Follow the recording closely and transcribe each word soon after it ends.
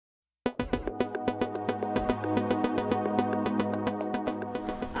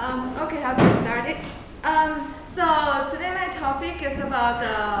Okay, I'll get started. So today my topic is about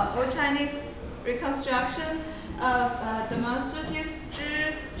the Old Chinese reconstruction of demonstratives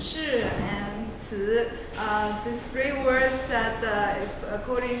知, 是, and 词. These three words that,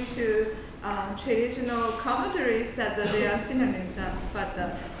 according to traditional commentaries, that they are synonyms, but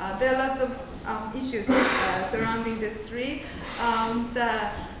there are lots of issues surrounding these three.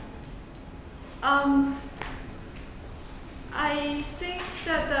 I think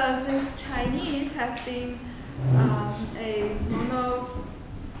that since Chinese has been a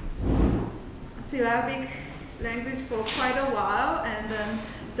monosyllabic language for quite a while, and then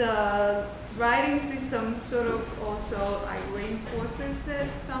the writing system sort of also reinforces it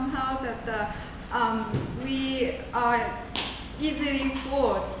somehow, that we are easily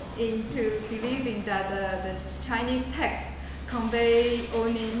fooled into believing that the Chinese texts convey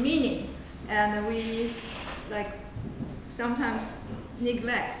only meaning, and we sometimes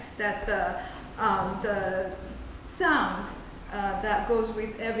neglect that the sound that goes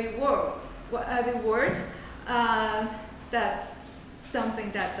with every word, that's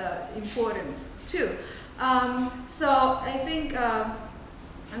something that important too. So I think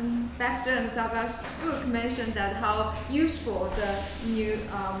Baxter and Saga's book mentioned that how useful the new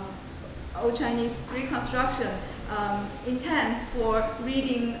Old Chinese reconstruction intends for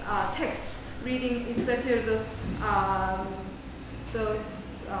reading texts. Reading especially those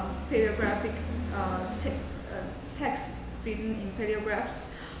paleographic texts written in paleographs.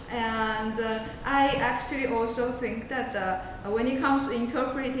 And I actually also think that when it comes to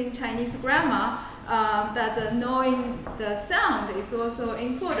interpreting Chinese grammar, that knowing the sound is also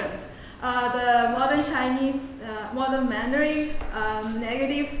important. The modern Chinese, modern Mandarin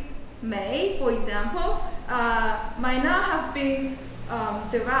negative may, for example, might not have been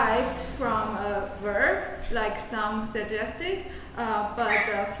derived from a verb, like some suggested,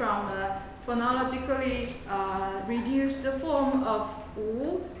 but from a phonologically reduced form of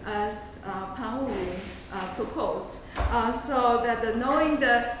wu, as Pan Wu proposed. So that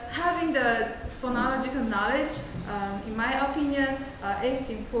having the phonological knowledge, in my opinion, is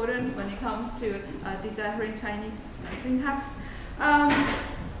important when it comes to deciphering Chinese syntax.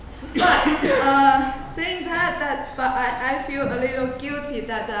 But saying that, but I feel a little guilty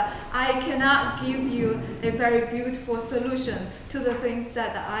that I cannot give you a very beautiful solution to the things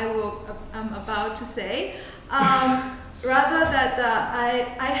that I'm about to say. Rather that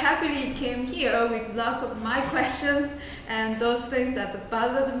I happily came here with lots of my questions and those things that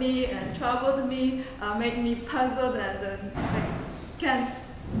bothered me and troubled me, made me puzzled, and can't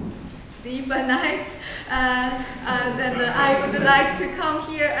sleep at night, and I would like to come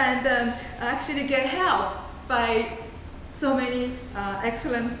here and actually get helped by so many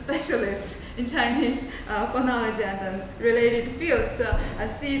excellent specialists in Chinese phonology and related fields. So I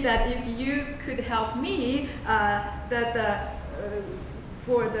see that if you could help me,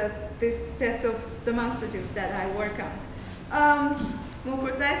 for these sets of demonstratives that I work on. More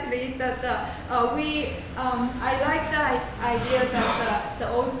precisely, that I like the idea that the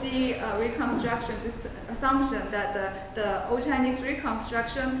OC reconstruction, this assumption that the Old Chinese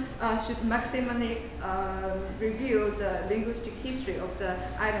reconstruction should maximally reveal the linguistic history of the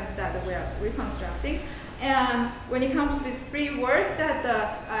items that we are reconstructing. And when it comes to these three words, that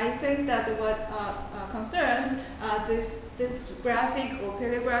I think that what concerned this graphic or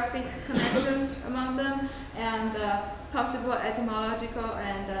paleographic connections among them, and possible etymological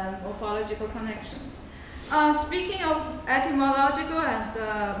and morphological connections. Speaking of etymological and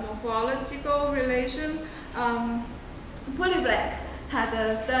morphological relation, Black had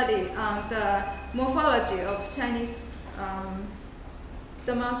a study on the morphology of Chinese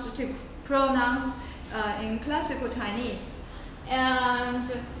demonstrative pronouns in classical Chinese.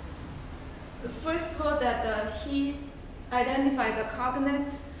 And first of all, that he identified the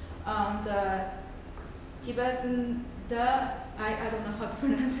cognates, the Tibetan I don't know how to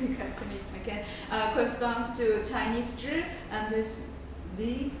pronounce it correctly again, corresponds to Chinese zhi, and this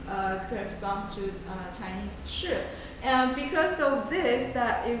corresponds to Chinese shi. And because of this,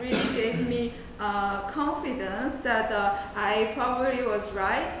 that it really gave me confidence that I probably was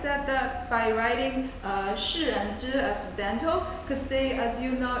right, that by writing shi and zhi as dental, because they, as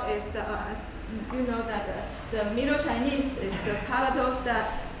you know, is that the Middle Chinese is the palatals,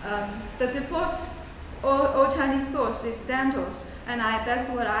 that the default Old Chinese source is dentals, and that's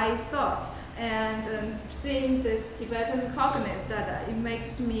what I thought. And seeing this Tibetan cognates, that it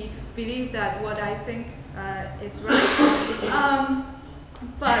makes me believe that what I think is right.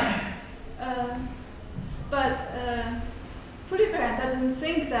 But Pullivan doesn't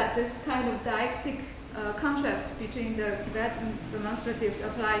think that this kind of deictic contrast between the Tibetan demonstratives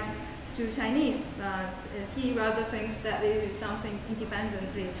applied to Chinese. He rather thinks that it is something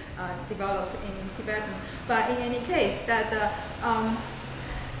independently developed in Tibetan. But in any case, that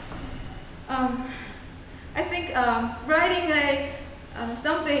I think writing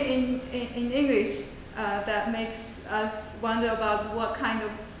something in English that makes us wonder about what kind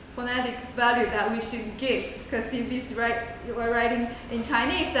of phonetic value that we should give, because if we're writing in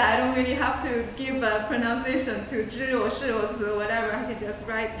Chinese, that I don't really have to give a pronunciation to zhi or shi or zi or whatever, I can just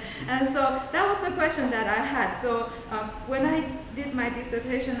write. And so that was the question that I had. So when I did my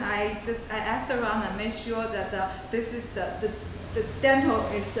dissertation, I asked around and made sure that this is the dental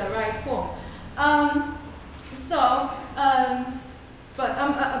is the right form. But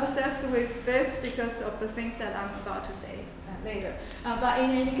I'm obsessed with this because of the things that I'm about to say later. But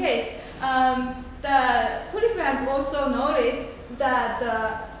in any case, the Hildebrand also noted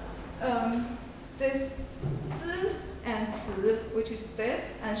that this zi and zi, which is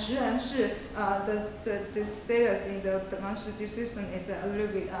this, and shi and shi, the status in the demonstrative system is a little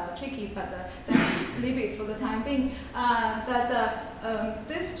bit tricky, but let's leave it for the time being.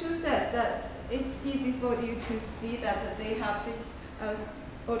 These two sets, that it's easy for you to see that they have this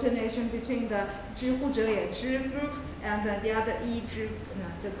alternation between the 知乎者也知 group and the other 一知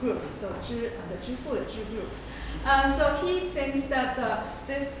the group, so 知 the 知父的知 group. So he thinks that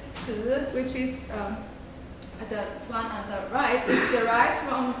this 词, which is the one on the right, is derived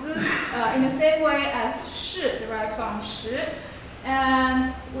from 知 in the same way as 是 derived from 时,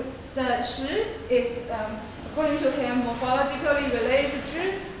 and the 时 is, according to him, morphologically related to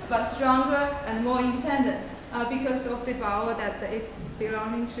知, but stronger and more independent because of the vowel that is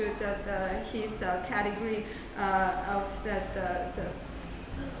belonging to his category of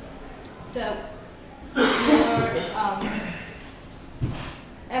the more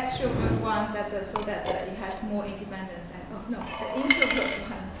extrovert one, so that it has more independence, and the introvert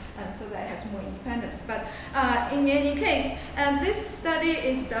one, and so that it has more independence. But in any case, and this study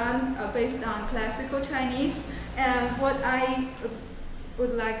is done based on classical Chinese, and what I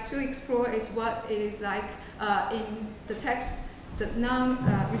would like to explore is what it is like in the text, the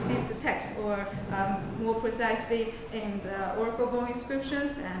non-received text, or more precisely in the oracle bone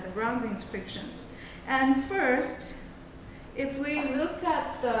inscriptions and the bronze inscriptions. And first, if we look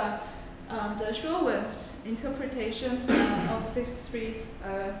at the Shuowen's interpretation of these three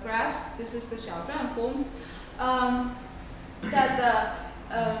graphs, this is the xiaozhuan forms, that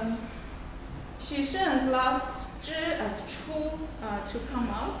the Xu Sheng glossed 知 as 出 to come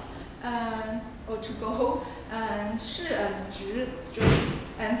out or to go, and 是 as 直 straight,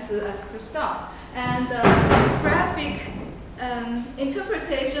 and 子 as to stop. And the graphic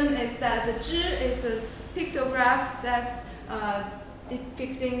interpretation is that the 知 is a pictograph that's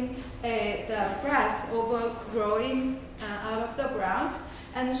depicting the grass overgrowing out of the ground,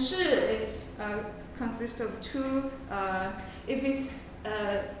 and 是 is consists of two. If it's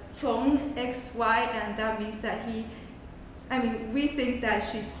从 x, y, and that means that we think that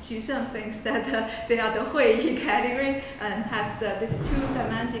Xu Sheng thinks that they are the Hui category and has these two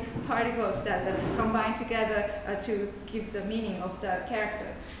semantic particles that combine together to give the meaning of the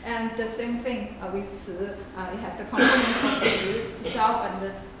character. And the same thing with 词, it has the component of 直 to stop, and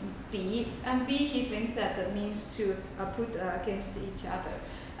the 比, and 比 he thinks that means to put against each other.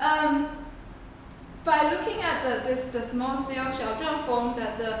 By looking at the small scale xiaozhuan form,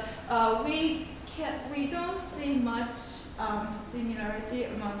 that we don't see much similarity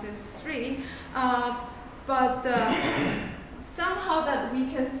among these three, but somehow that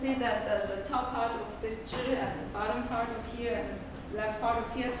we can see that the top part of this 知 and the bottom part of here and the left part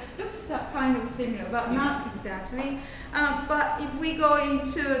of here looks kind of similar, but not exactly. But if we go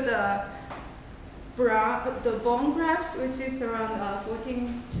into the bone graphs, which is around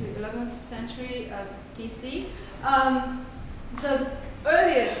 14th to 11th century BC, the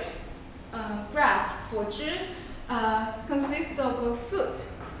earliest graph for 知 consists of a foot,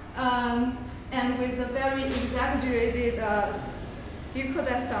 and with a very exaggerated, do you call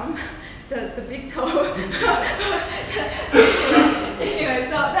that thumb? The big toe. Anyway,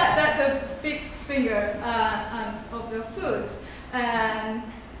 so that the big finger of the foot, and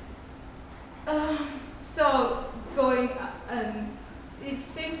so going, it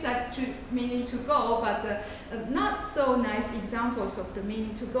seems like meaning to go, but not so nice examples of the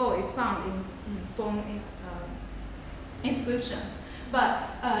meaning to go is found in bone inscriptions. But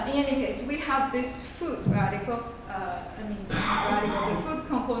in any case, we have this foot radical, the foot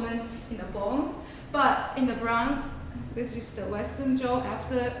component in the bones, but in the bronze, which is the Western Zhou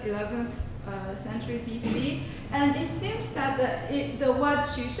after 11th century BC, And it seems that what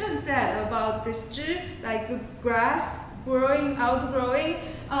Xu Shen said about this zhi, like grass growing, outgrowing,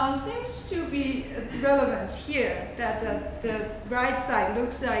 seems to be relevant here, that the right side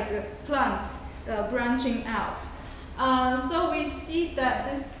looks like plants branching out. So we see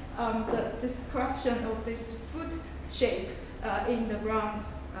that this corruption of this foot shape in the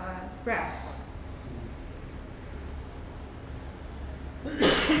bronze graphs.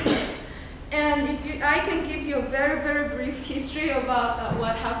 And I can give you a very, very brief history about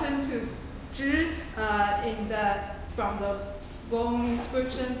what happened to zhi from the bone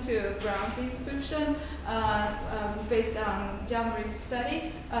inscription to bronze inscription based on Jiamuri's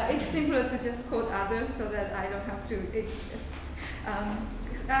study. It's simpler to just quote others so that I don't have to.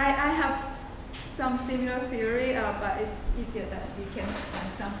 I have some similar theory, but it's easier that we can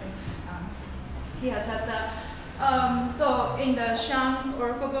find something here. So in the Shang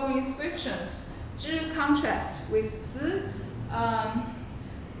oracle bone inscriptions, zhi contrasts with zi.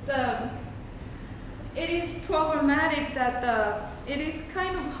 It is problematic that it is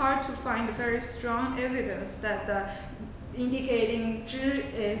kind of hard to find very strong evidence that indicating zhi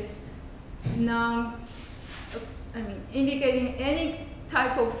is indicating any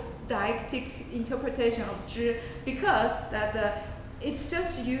type of deictic interpretation of zhi, because it's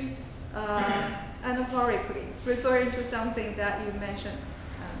just used anaphorically, referring to something that you mentioned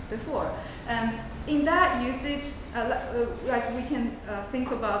before. And in that usage, like we can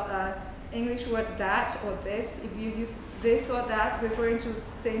think about English word that or this. If you use this or that, referring to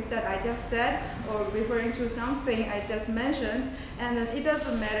things that I just said or referring to something I just mentioned, and then it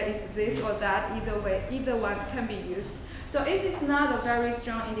doesn't matter it's this or that, either way, either one can be used. So it is not a very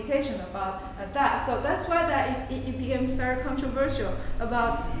strong indication about that. So that's why that it became very controversial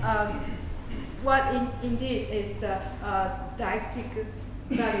about what indeed is the deictic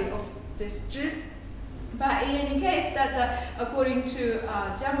value of this zhi. But in any case, according to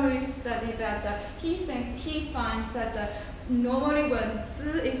Jiamuri's study, that he finds that normally when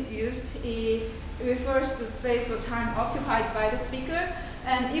zi is used, it refers to space or time occupied by the speaker.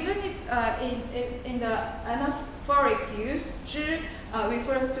 And even if in the anaphoric use, zhi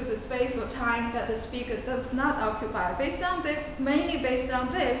refers to the space or time that the speaker does not occupy. Mainly based on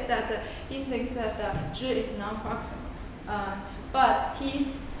this, that he thinks that zhi is non-proximal. But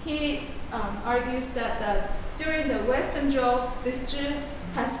he argues that during the Western Zhou, this zhi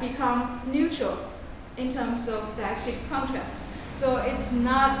has become neutral in terms of deictic contrast. So it's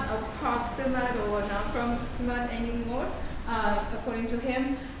not approximate or non-proximate anymore, according to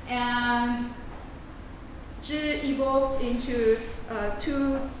him. And zhi evolved into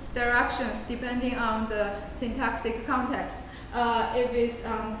two directions depending on the syntactic context. If it's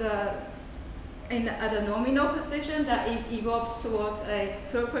at a nominal position, that it evolved towards a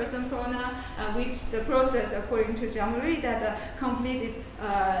third-person pronoun, which the process, according to Jiamuri, that completed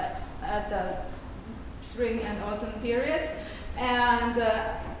at the spring and autumn periods. And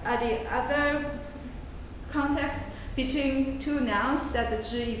at the other context, between two nouns, that the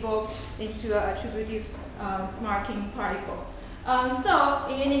zhi evolved into an attributive marking particle. So,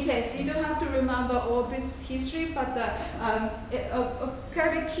 in any case, you don't have to remember all this history, but a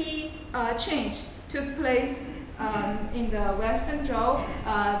very key change took place in the Western Zhou,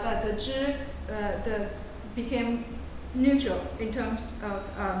 that the zhi became neutral in terms of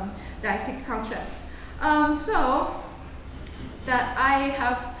deictic contrast. So, that I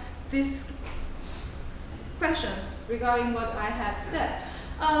have these questions regarding what I had said.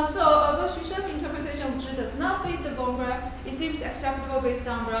 So, although Xu Shen's interpretation of zhi does not fit the bone graphs, it seems acceptable based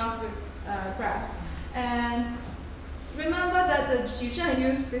on bronze graphs. And remember that Xu Shen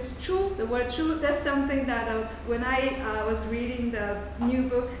used this chu, the word chu. That's something that when I was reading the new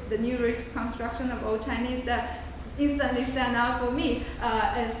book, the new Reconstruction of Old Chinese, that instantly stand out for me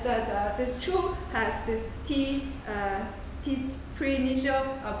is that this chu has this t pre-initial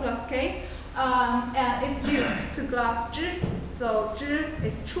plus k. And it's used to gloss zhi, so zhi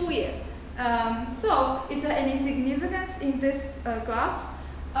is chu ye. So is there any significance in this gloss?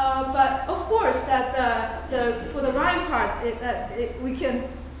 But of course that for the rhyme part, we can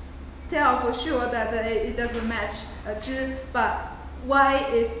tell for sure that it doesn't match zhi. But why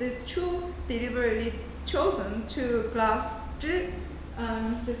is this chu deliberately chosen to gloss zhi?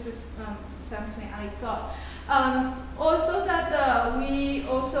 This is something I thought. Also that we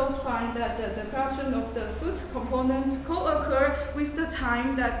also find that the corruption of the foot components co-occur with the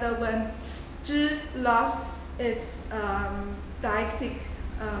time that when zhi lost its deictic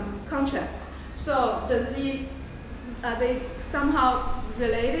contrast. So are they somehow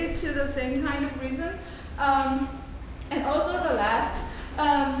related to the same kind of reason? And also the last,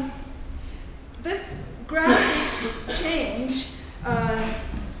 this graphic change,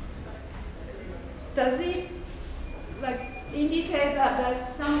 does it like indicate that there's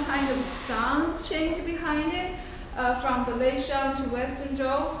some kind of sound change behind it from the Leishan to Western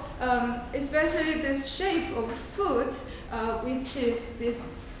Zhou, especially this shape of foot, which is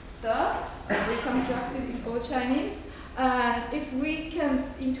this the reconstructed in Old Chinese. If we can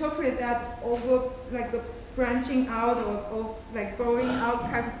interpret that over like a branching out or like growing out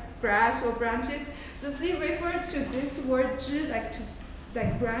kind of grass or branches, does it refer to this word zhi, like to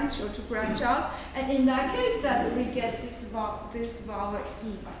like branch or to branch out? And in that case, that we get this vowel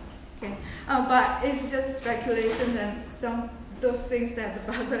e. Okay, but it's just speculation and those things that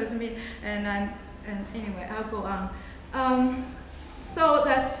bothered me. And anyway, I'll go on. So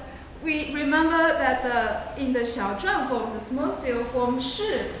we remember that in the xiaozhuan form, the small scale form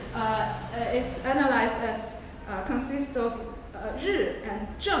shi is analyzed as consists of ri and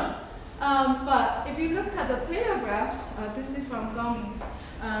zheng. But if you look at the paleographs, this is from Gongming's,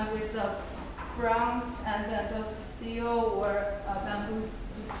 with the bronze and those seal or bamboo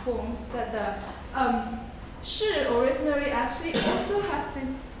forms, that the shi originally actually also has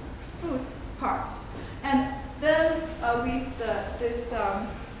this foot part, and then with this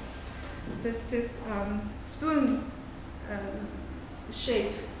spoon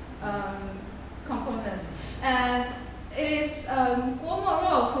shape component, and it is Guo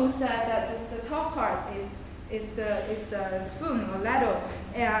Morou who said that the top part is the spoon or ladle,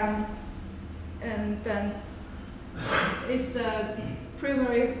 and then it's the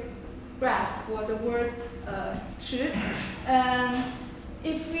primary graph for the word tsheʔ. And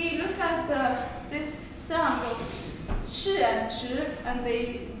if we look at this sound of tsheʔ and tsheʔ, and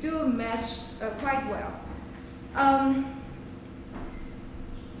they do match quite well.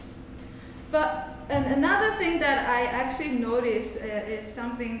 And another thing that I actually noticed is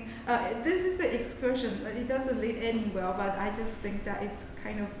something, this is an excursion, but it doesn't lead anywhere, but I just think that it's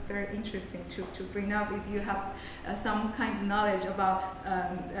kind of very interesting to bring up if you have some kind of knowledge about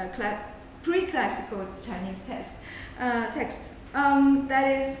pre-classical Chinese text. That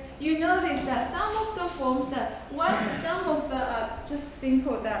is, you notice that some of the forms some of the just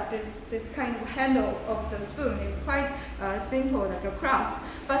simple, that this kind of handle of the spoon is quite simple, like a cross,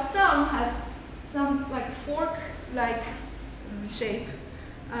 but some has some like fork-like shape,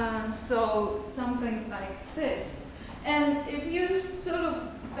 so something like this. And if you sort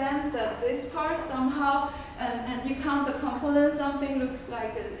of bend this part somehow, and you count the components, something looks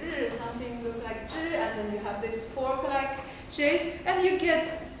like something looks like zhi, and then you have this fork-like shape, and you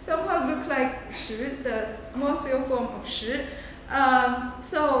get somehow look like shi, the small scale form of shi.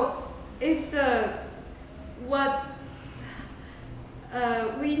 So it's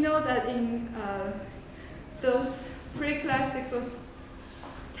we know that in those pre-classical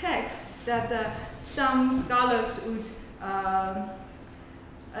texts that some scholars would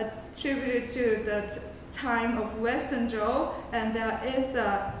attribute it to the time of Western Zhou, and there is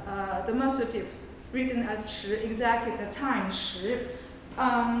a demonstrative written as shi, exactly the time shi.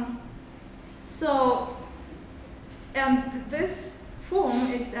 And this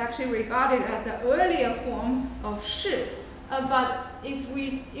form is actually regarded as an earlier form of shi. But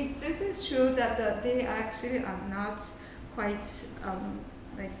if this is true, that they actually are not quite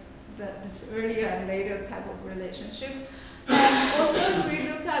like this earlier and later type of relationship. And also, if we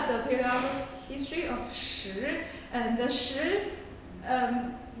look at the paleographic history of shi, and the shi,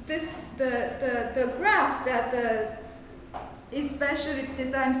 the graph that especially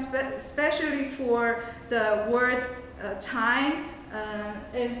designed especially for the word time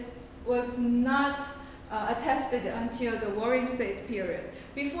was not attested until the Warring State period.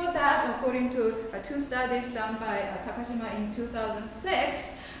 Before that, according to two studies done by Takashima in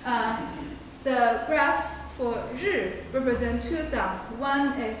 2006, the graph for ri represents two sounds.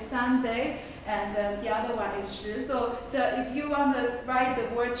 One is Sunday, and then the other one is shi. So if you want to write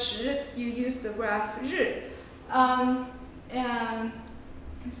the word shi, you use the graph ri. And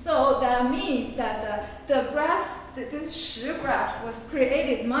so that means that the graph, this shi graph, was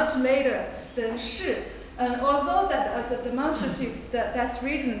created much later than shi. Although that as a demonstrative that's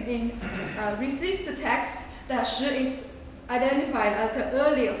written in received text, that shi is identified as an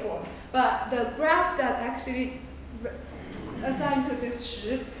earlier form, but the graph that actually assigned to this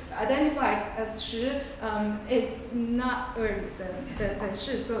shi, identified as shi, is not earlier than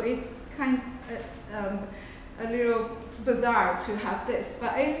shi. So it's kind of a little bizarre to have this,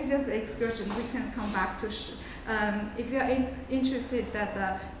 but it's just an excursion. We can come back to shi. If you are interested,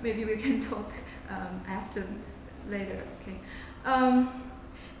 that maybe we can talk after later. Okay.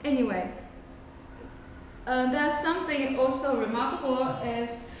 Anyway, there's something also remarkable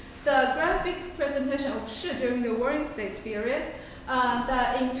is the graphic presentation of shi during the Warring States period,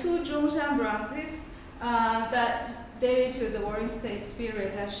 that in two Zhongshan bronzes that date to the Warring States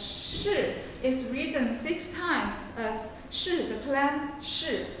period, that shi is written 6 times as shi, the clan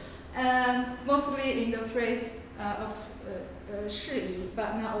shi, and mostly in the phrase of shi,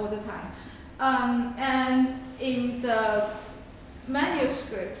 but not all the time. And in the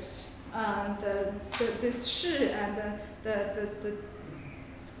manuscripts, this shi and the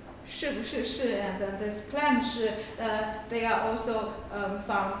shi and this clan shi, they are also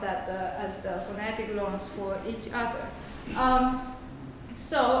found that as the phonetic loans for each other.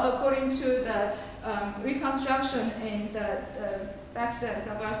 So according to the reconstruction in the Baxter and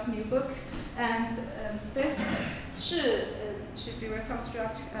Zagar's new book, and this shi should be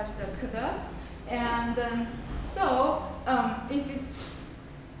reconstructed as the kda, and so if it's,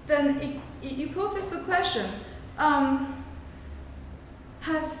 then it poses the question: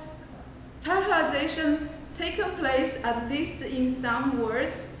 has parallelization taken place at least in some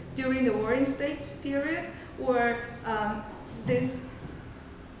words during the Warring States period, or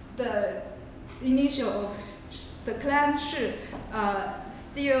the initial of the clan shi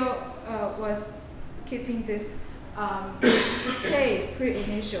still was keeping this decay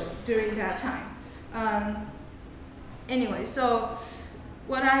pre-initial during that time? Anyway, so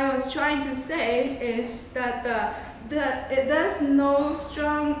what I was trying to say is that there's no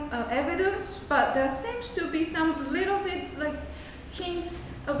strong evidence, but there seems to be some little bit like hints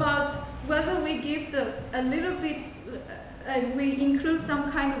about whether we give a little bit, we include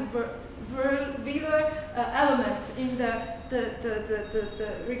some kind of velar elements in the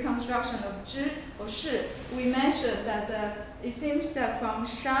reconstruction of zhi or shi. We mentioned that it seems that from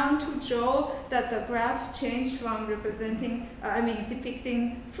Shang to Zhou that the graph changed from representing,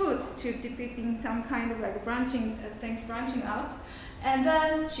 depicting food to depicting some kind of like branching things branching out. And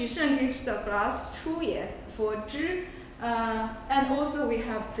then Xu Sheng gives the glass chu ye for zhi, and also we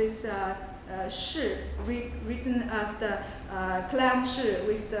have this shi written as the clan shi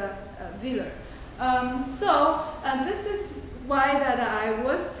with the velar. So this is why that I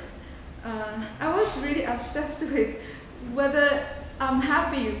was really obsessed with whether I'm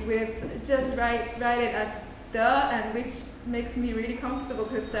happy with just write it as the, and which makes me really comfortable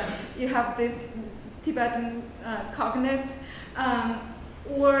because you have this Tibetan cognate,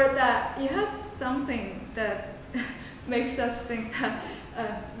 or that it has something that makes us think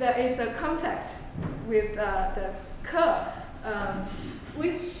that there is a contact with the ke,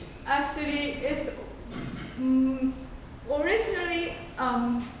 which actually is originally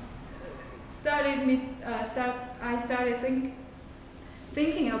I started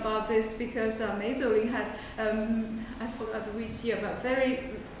thinking about this because Mei Zolin had, I forgot which year, but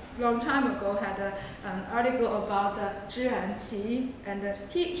very long time ago, had an article about the zhi and qi, and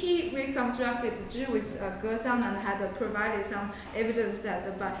he reconstructed the zhi with Gesang and had provided some evidence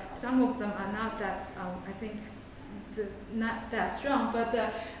that but some of them are not that, I think, not that strong, but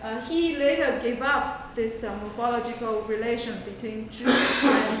he later gave up this morphological relation between zhi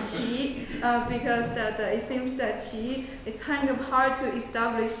and qi because it seems that qi, it's kind of hard to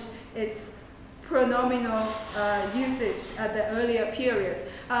establish its pronominal usage at the earlier period.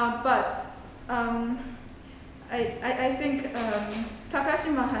 But I think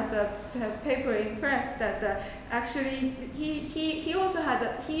Takashima had a paper in press that actually he also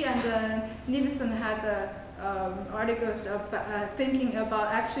had, he and Nivison had articles of thinking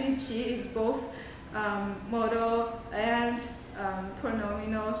about actually qi is both modal and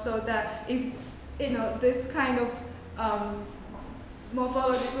pronominal, so that if this kind of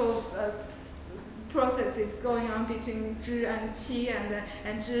morphological process is going on between zhi and qi,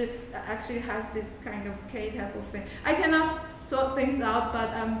 and zhi actually has this kind of k type of thing. I cannot sort things out, but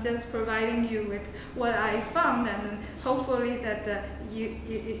I'm just providing you with what I found, and then hopefully that you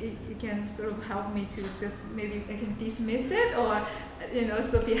can sort of help me to just maybe I can dismiss it, or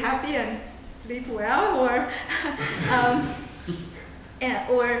so be happy and sleep well, or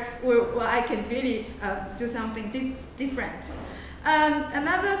or I can really do something different.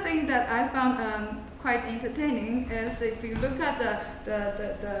 Another thing that I found quite entertaining is if you look at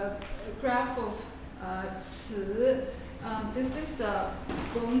the graph of tsheʔ, this is the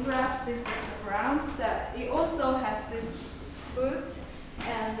bone graph, this is the grounds, that it also has this foot,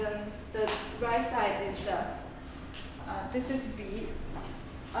 and the right side is this is B.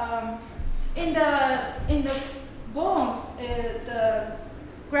 In the bones, the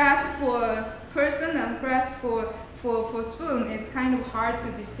graphs for person and graphs for spoon, it's kind of hard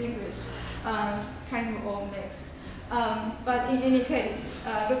to distinguish, kind of all mixed. But in any case,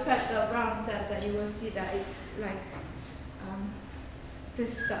 look at the rounds that you will see that it's like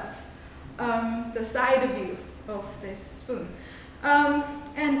this stuff, the side view of this spoon.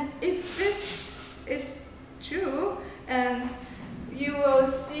 And if this is true, and you will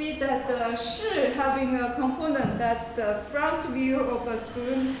see that the shi having a component that's the front view of a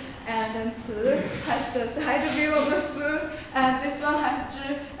spoon, and then tsheʔ has the side view of a spoon, and this one has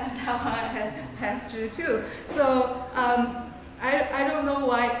zhi, and that one has zhi too. So I don't know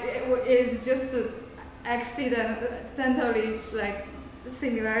why it's just accidentally like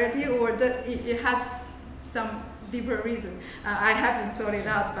similarity, or that it has some deeper reason. I haven't sorted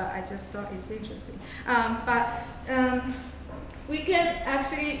out, but I just thought it's interesting. We can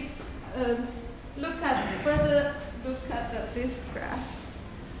actually further look at this graph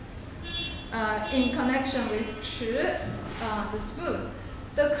in connection with tsheʔ, the spoon.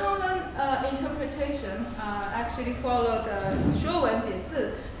 The common interpretation actually followed the 说文解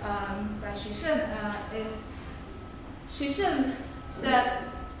字 by Xu Sheng. Xu Sheng said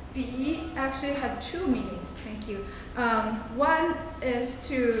bi actually had two meanings. Thank you. One is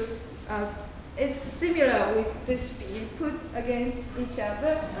to it's similar with this bi put against each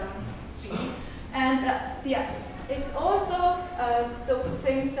other, bi, and it's also the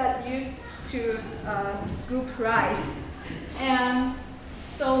things that used to scoop rice. And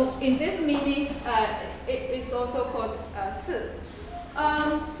so in this meaning, it's also called si.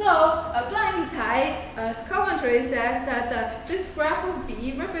 Duan Yucai's commentary says that this graph of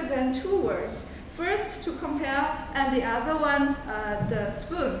bi represents two words. First, to compare, and the other one, the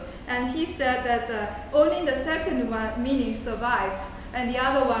spoon. And he said that only the second one meaning survived, and the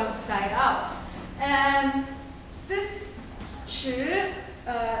other one died out. And this tsheʔ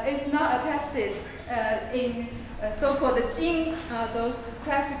is not attested in so-called Jing, those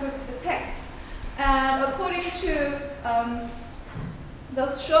classical texts. And according to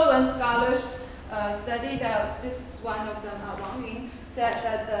those 说文 scholars studied, this is one of them, Wang Yun, said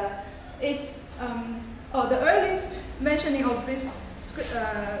that it's the earliest mentioning of this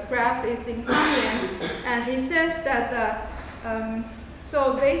graph is in Fangyan, and it says that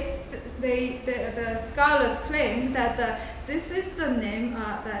so the scholars claim that this is the name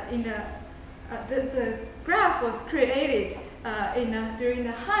that in the graph was created during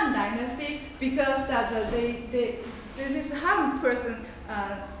the Han Dynasty, because that this is Han person,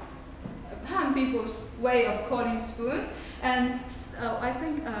 Han people's way of calling spoon. And I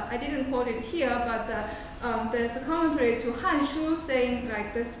think I didn't quote it here, but there's a commentary to Han Shu saying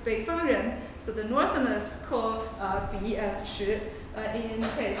like this: 北方人, so the Northerners call bi as zhi. In any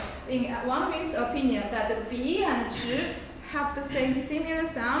case, in Wang Yun's opinion, that the bi and zhi have the same similar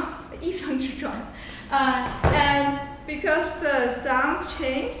sound, 一声之转, and because the sound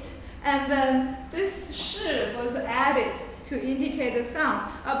changed, and then this shi was added to indicate the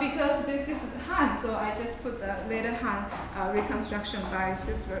sound. Because this is Han, so I just put the later Han reconstruction by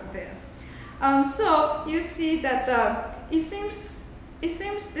Schuster there. So you see that it seems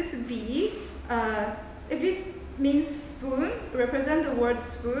this bi, if it means spoon, represent the word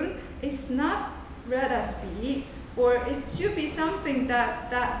spoon, it's not read as bi, or it should be something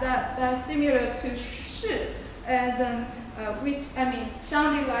that's similar to shi, and then which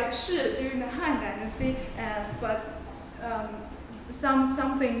sounded like shi during the Han Dynasty, but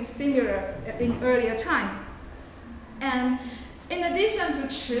something similar in earlier time. And in addition to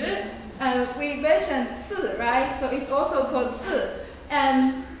tsheʔ, we mentioned si, right? So it's also called si.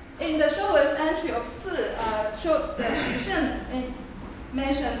 And in the 说文 entry of si, the Xu Sheng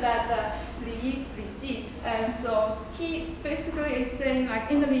mentioned that Li Ji, and so he basically is saying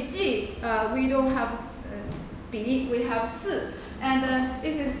like in the Li Ji, we don't have bi, we have si. And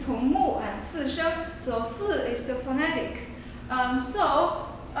this is 从木 and 四声, so si is the phonetic.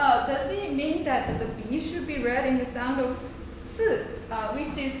 Does it mean that the bi should be read in the sound of si,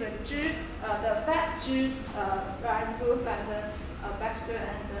 which is zhi, the fat zhi, Ryan Booth and Baxter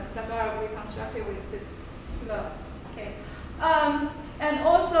and Sagar reconstructed with this slow. Okay. And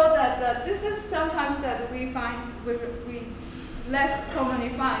also that this is sometimes that we find we less commonly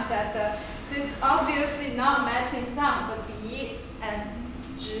find that this obviously not matching sound, the bi and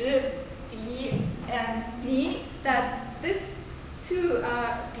zhi, bi and ni, that these two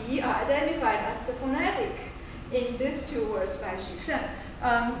bi are identified as the phonetic in these two words by Xu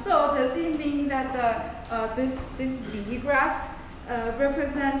Sheng. So does it mean that this bi graph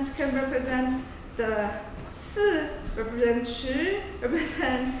can represent the si, represent shi,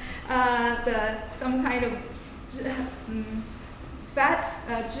 represent some kind of fat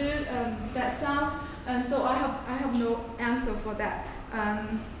zhi, that sound? And so I have no answer for that.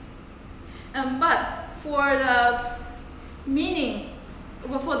 But for the meaning,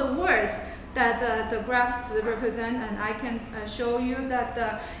 for the word, that the graphs represent, and I can show you that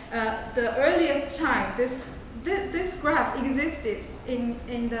the earliest time this graph existed in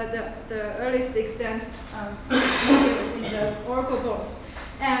the earliest extent years in the oracle books.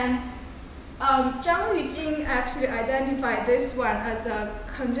 And Zhang Yujing actually identified this one as a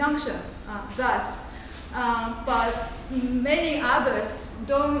conjunction, thus. But many others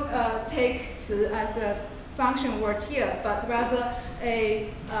don't take tsheʔ as a function word here, but rather a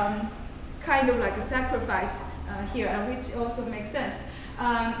kind of like a sacrifice here, which also makes sense.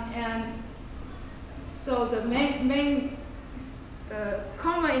 And so the main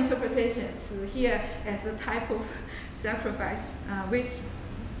common interpretation is here as a type of sacrifice, which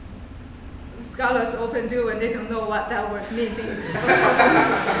scholars often do when they don't know what that word means.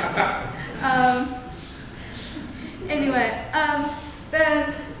 Anyway,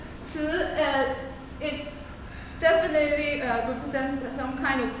 then tsheʔ is definitely represents some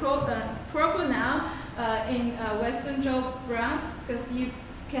kind of pronoun in Western Zhou bronze, because you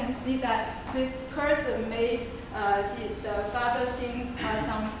can see that this person made the father Xing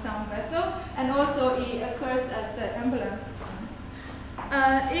some vessel, and also it occurs as the emblem.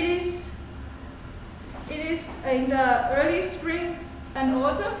 It is in the early spring and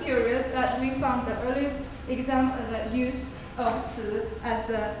autumn period that we found the earliest example of the use of tsheʔ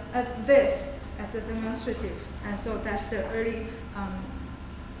as a demonstrative, and so that's the early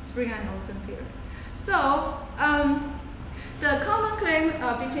spring and autumn period. So the common claim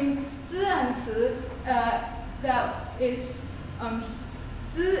between tsheʔ and tsheʔ that is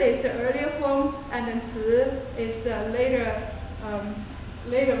tsheʔ is the earlier form, and then tsheʔ is the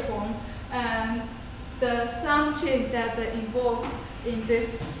later form, and the sound change that involved in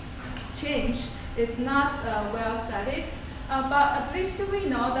this change is not well studied. But at least we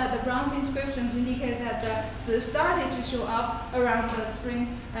know that the bronze inscriptions indicate that the tsheʔ started to show up around the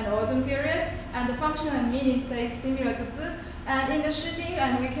spring and autumn period, and the function and meaning stays similar to tsheʔ. And in the Shijing,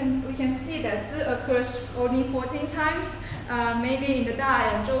 and we can see that tsheʔ occurs only 14 times, mainly in the Dai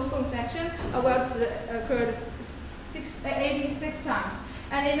and Zhousong section, while tsheʔ occurred 86 times.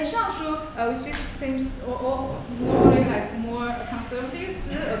 And in the Shangshu, which seems normally like more conservative,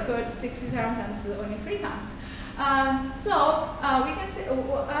 tsheʔ occurred 60 times and tsheʔ only 3 times. So we can see.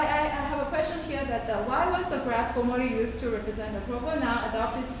 I have a question here that why was the graph formally used to represent the pronoun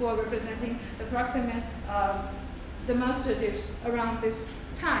adopted for representing the proximate demonstratives around this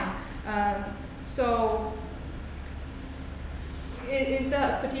time? So is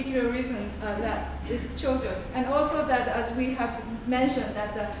that a particular reason that it's chosen? And also that, as we have mentioned,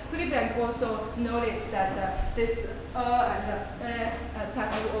 that the Kulibank also noted that this and the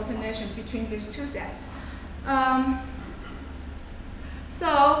type of alternation between these two sets.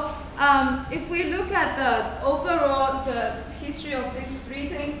 If we look at the overall history of these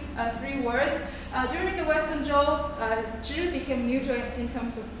three words, during the Western Zhou, zhi became neutral in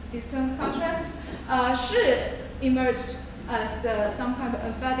terms of distance contrast. Shi emerged as some kind of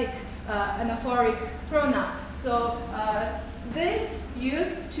emphatic anaphoric pronoun. So this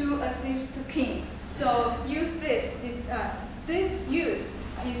used to assist king. So use this is this use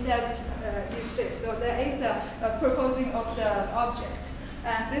instead use this. So there is a proposing of the object,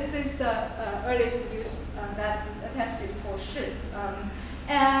 and this is the earliest use that attested for shi.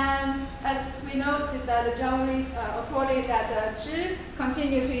 And as we noted that the Zhang reported that the zhi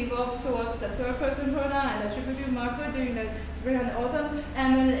continued to evolve towards the third person pronoun and the attributive marker during the spring and autumn,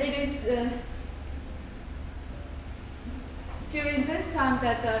 and then it is during this time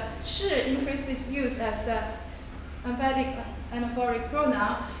that the shi increased its use as the emphatic anaphoric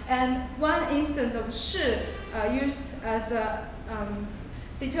pronoun, and one instance of shi used as a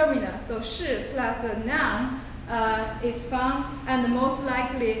determiner. So shi plus a noun is found, and most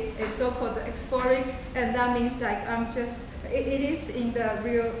likely is so-called exphoric, and that means like it is in the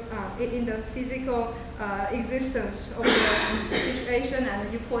real in the physical existence of the situation,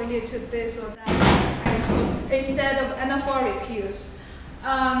 and you pointed to this or that instead of anaphoric use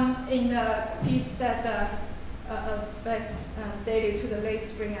in the piece that best dated to the late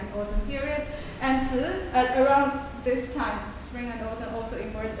spring and autumn period. And tsheʔ around this time, spring and autumn also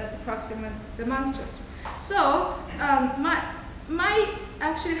emerged as a proximate demonstrative. So my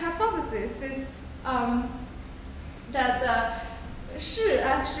actual hypothesis is that shi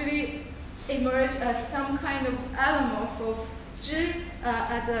actually emerged as some kind of alomorph of zhi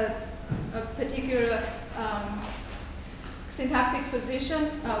at a particular syntactic position,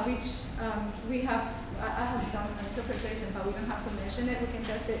 which we have. I have some interpretation, but we don't have to mention it. We can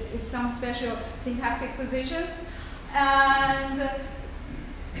just say it's some special syntactic positions. And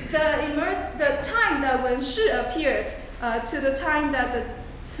the time that when shi appeared to the time that the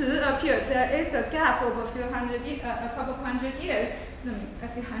tsheʔ appeared, there is a gap of a couple hundred years. A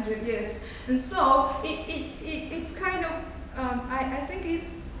few hundred years, and so it's kind of I think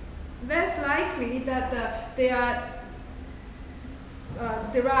it's less likely that they are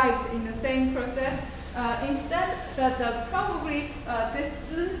derived in the same process. Instead, that probably this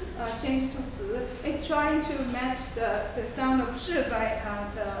z changed to tsheʔ is trying to match the sound of zhi by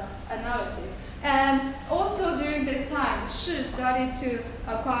the analogy. And also during this time, shi started to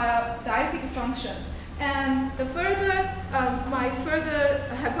acquire dialectic function. And the my further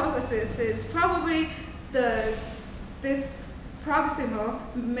hypothesis is probably this proximal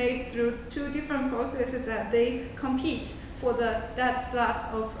made through two different processes that they compete for that slot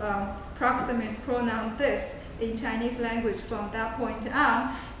of proximate pronoun this in Chinese language from that point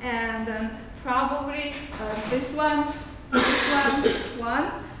on, and then probably this one,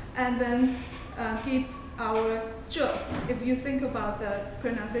 and then give our zhe, if you think about the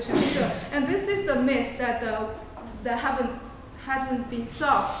pronunciation of zhe. And this is the myth that hasn't been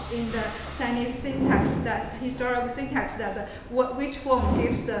solved in the Chinese syntax, that historical syntax, that which form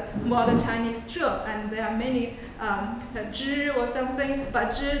gives the modern Chinese zhe, and there are many zhi or something, but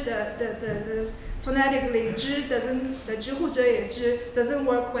zhi, the phonetically zhi doesn't, the zhi hu zhe ye zhi doesn't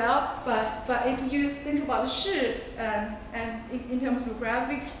work well. But if you think about shi, and in terms of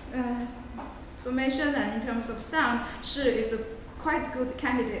graphic formation and in terms of sound, shi is a quite good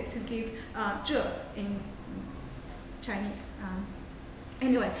candidate to give zhe in Chinese.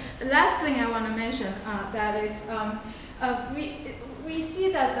 Anyway, the last thing I want to mention that is we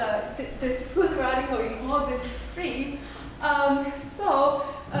see that this food radical in all these three.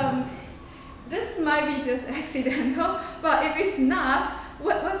 This might be just accidental, but if it's not,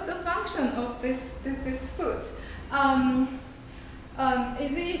 what's the function of this food?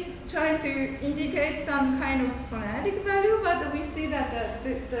 Is it trying to indicate some kind of phonetic value? But we see that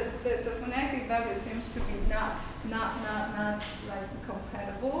the phonetic value seems to be not like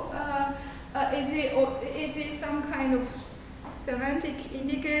compatible. Is it some kind of semantic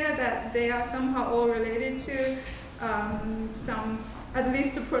indicator that they are somehow all related to some at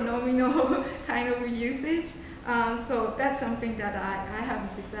least pronominal kind of usage? So that's something that I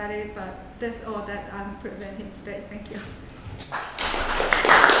haven't decided, but that's all that I'm presenting today. Thank you.